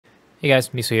Hey guys,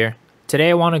 Miso here. Today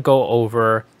I want to go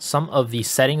over some of the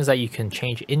settings that you can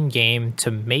change in-game to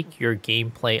make your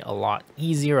gameplay a lot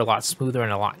easier, a lot smoother,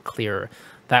 and a lot clearer.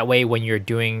 That way when you're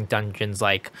doing dungeons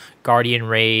like Guardian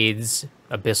raids,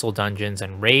 Abyssal dungeons,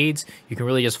 and raids, you can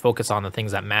really just focus on the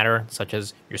things that matter, such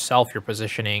as yourself, your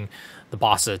positioning, the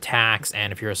boss's attacks,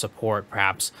 and if you're a support,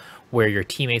 perhaps where your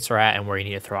teammates are at and where you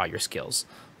need to throw out your skills.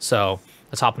 So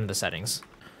let's hop into the settings.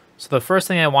 So the first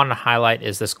thing I want to highlight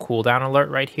is this cooldown alert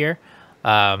right here.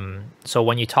 So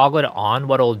when you toggle it on,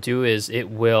 what it'll do is it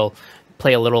will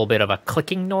play a little bit of a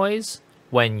clicking noise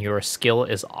when your skill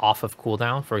is off of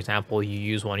cooldown. For example, you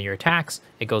use one of your attacks,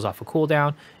 it goes off of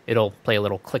cooldown, it'll play a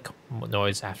little click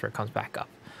noise after it comes back up.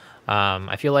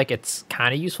 I feel like it's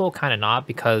kind of useful, kind of not,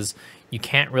 because you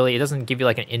can't really, it doesn't give you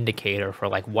like an indicator for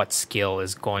like what skill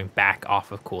is going back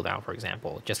off of cooldown, for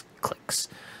example. It just clicks.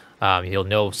 You'll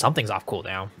know something's off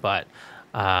cooldown, but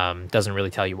doesn't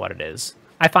really tell you what it is.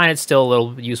 I find it still a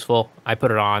little useful. I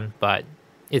put it on, but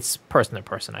it's person to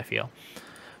person, I feel.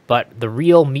 But the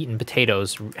real meat and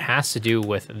potatoes has to do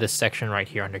with this section right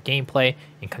here under gameplay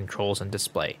and controls and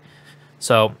display.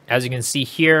 So as you can see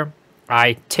here,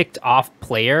 I ticked off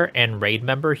player and raid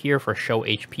member here for show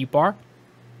HP bar.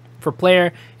 For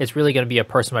player, it's really going to be a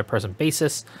person-by-person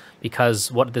basis,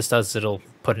 because what this does is it'll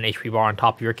put an HP bar on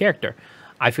top of your character.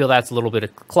 I feel that's a little bit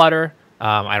of clutter.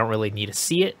 I don't really need to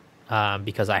see it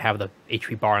because I have the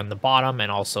HP bar on the bottom,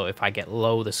 and also if I get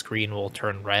low, the screen will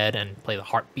turn red and play the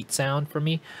heartbeat sound for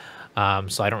me.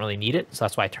 So I don't really need it, so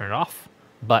that's why I turn it off.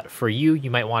 But for you,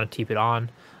 you might want to keep it on.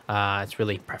 It's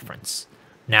really preference.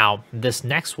 Now, this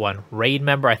next one, raid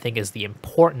member, I think is the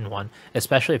important one,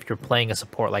 especially if you're playing a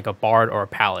support like a bard or a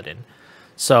paladin.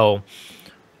 So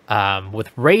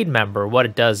with raid member, what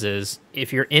it does is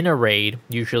if you're in a raid,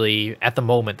 usually at the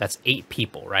moment that's 8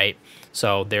 people, right?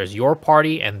 So there's your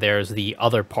party and there's the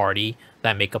other party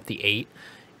that make up the 8.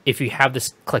 If you have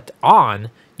this clicked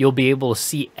on, you'll be able to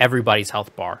see everybody's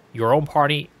health bar, your own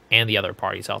party and the other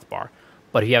party's health bar.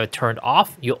 But if you have it turned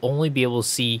off, you'll only be able to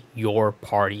see your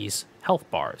party's health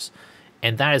bars.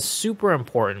 And that is super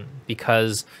important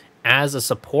because as a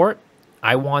support,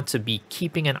 I want to be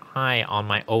keeping an eye on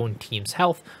my own team's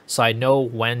health so I know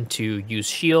when to use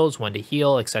shields, when to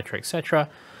heal, etc., etc.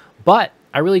 But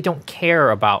I really don't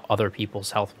care about other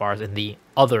people's health bars in the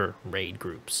other raid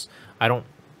groups.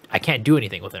 I can't do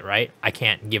anything with it, right? I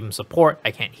can't give them support, I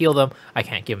can't heal them, I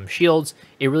can't give them shields.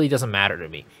 It really doesn't matter to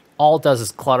me. All it does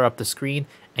is clutter up the screen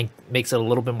and makes it a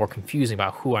little bit more confusing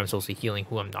about who I'm supposed to be healing,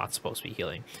 who I'm not supposed to be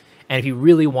healing. And if you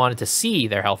really wanted to see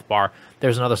their health bar,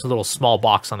 there's another little small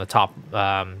box on the top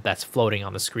that's floating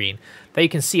on the screen that you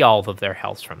can see all of their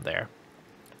healths from there.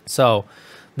 So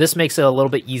this makes it a little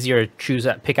bit easier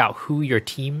to pick out who your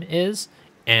team is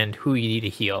and who you need to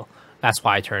heal. That's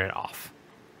why I turn it off.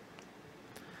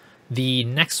 The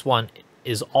next one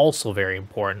is also very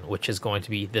important, which is going to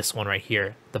be this one right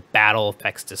here, the battle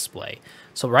effects display.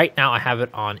 So right now I have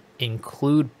it on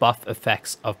include buff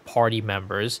effects of party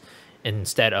members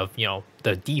instead of,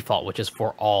 the default, which is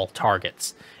for all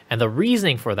targets. And the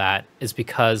reasoning for that is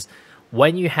because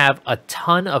when you have a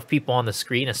ton of people on the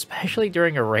screen, especially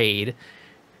during a raid,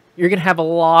 you're going to have a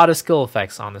lot of skill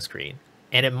effects on the screen.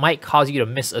 And it might cause you to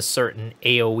miss a certain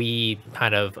AoE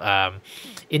kind of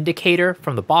indicator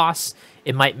from the boss.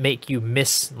 It might make you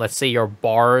miss, let's say, your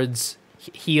bard's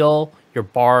heal, your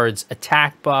bard's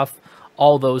attack buff,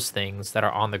 all those things that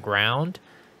are on the ground.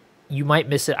 You might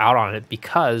miss it out on it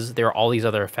because there are all these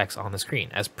other effects on the screen.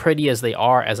 As pretty as they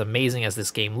are, as amazing as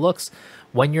this game looks,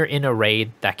 when you're in a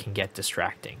raid, that can get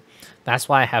distracting. That's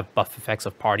why I have buff effects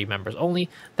of party members only.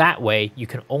 That way, you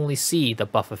can only see the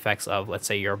buff effects of, let's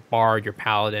say, your bard, your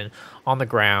paladin, on the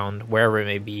ground, wherever it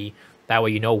may be. That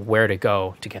way you know where to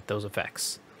go to get those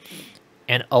effects.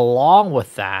 And along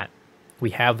with that,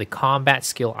 we have the combat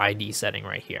skill ID setting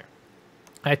right here.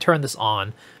 I turn this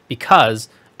on because,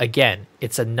 again,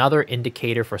 it's another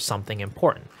indicator for something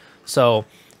important. So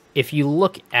if you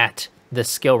look at this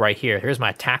skill right here, here's my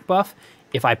attack buff.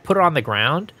 If I put it on the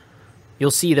ground,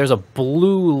 you'll see there's a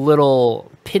blue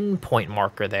little pinpoint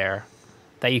marker there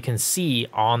that you can see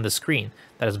on the screen.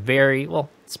 That is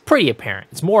it's pretty apparent.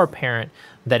 It's more apparent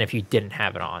than if you didn't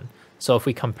have it on. So if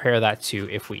we compare that to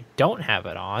if we don't have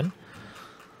it on,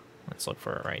 let's look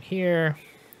for it right here,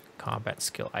 combat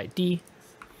skill ID.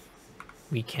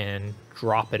 We can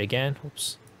drop it again.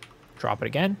 Oops, drop it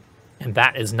again. And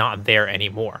that is not there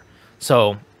anymore.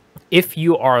 So if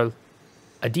you are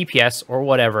a DPS or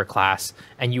whatever class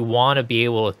and you want to be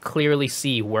able to clearly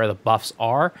see where the buffs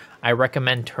are, I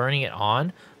recommend turning it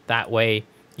on. That way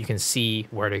you can see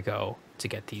where to go to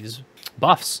get these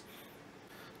buffs.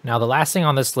 Now, the last thing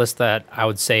on this list that I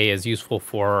would say is useful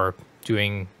for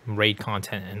doing raid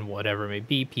content and whatever it may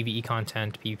be, PvE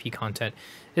content, PvP content,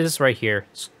 is this right here,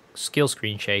 skill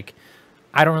screen shake.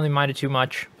 I don't really mind it too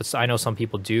much, but I know some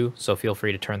people do, so feel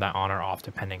free to turn that on or off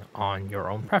depending on your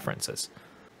own preferences.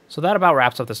 So that about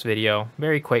wraps up this video.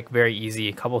 Very quick, very easy,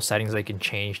 a couple of settings that you can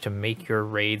change to make your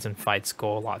raids and fights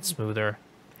go a lot smoother,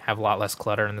 have a lot less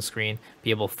clutter in the screen,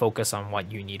 be able to focus on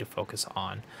what you need to focus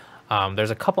on.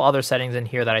 There's a couple other settings in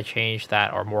here that I changed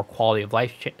that are more quality of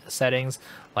life settings,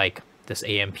 like this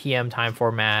AM PM time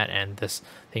format and this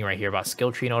thing right here about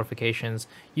skill tree notifications.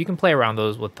 You can play around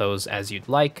with those as you'd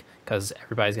like, because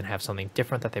everybody's gonna have something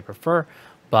different that they prefer.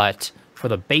 But for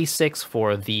the basics,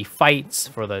 for the fights,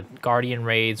 for the Guardian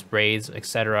raids,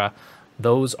 etc.,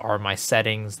 those are my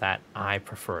settings that I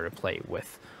prefer to play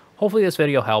with. Hopefully this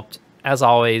video helped. As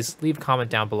always, leave a comment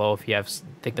down below if you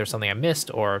think there's something I missed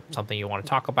or something you want to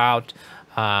talk about,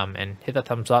 and hit that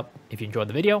thumbs up if you enjoyed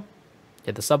the video.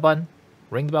 Hit the sub button,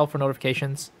 ring the bell for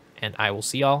notifications, and I will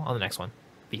see y'all on the next one.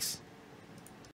 Peace.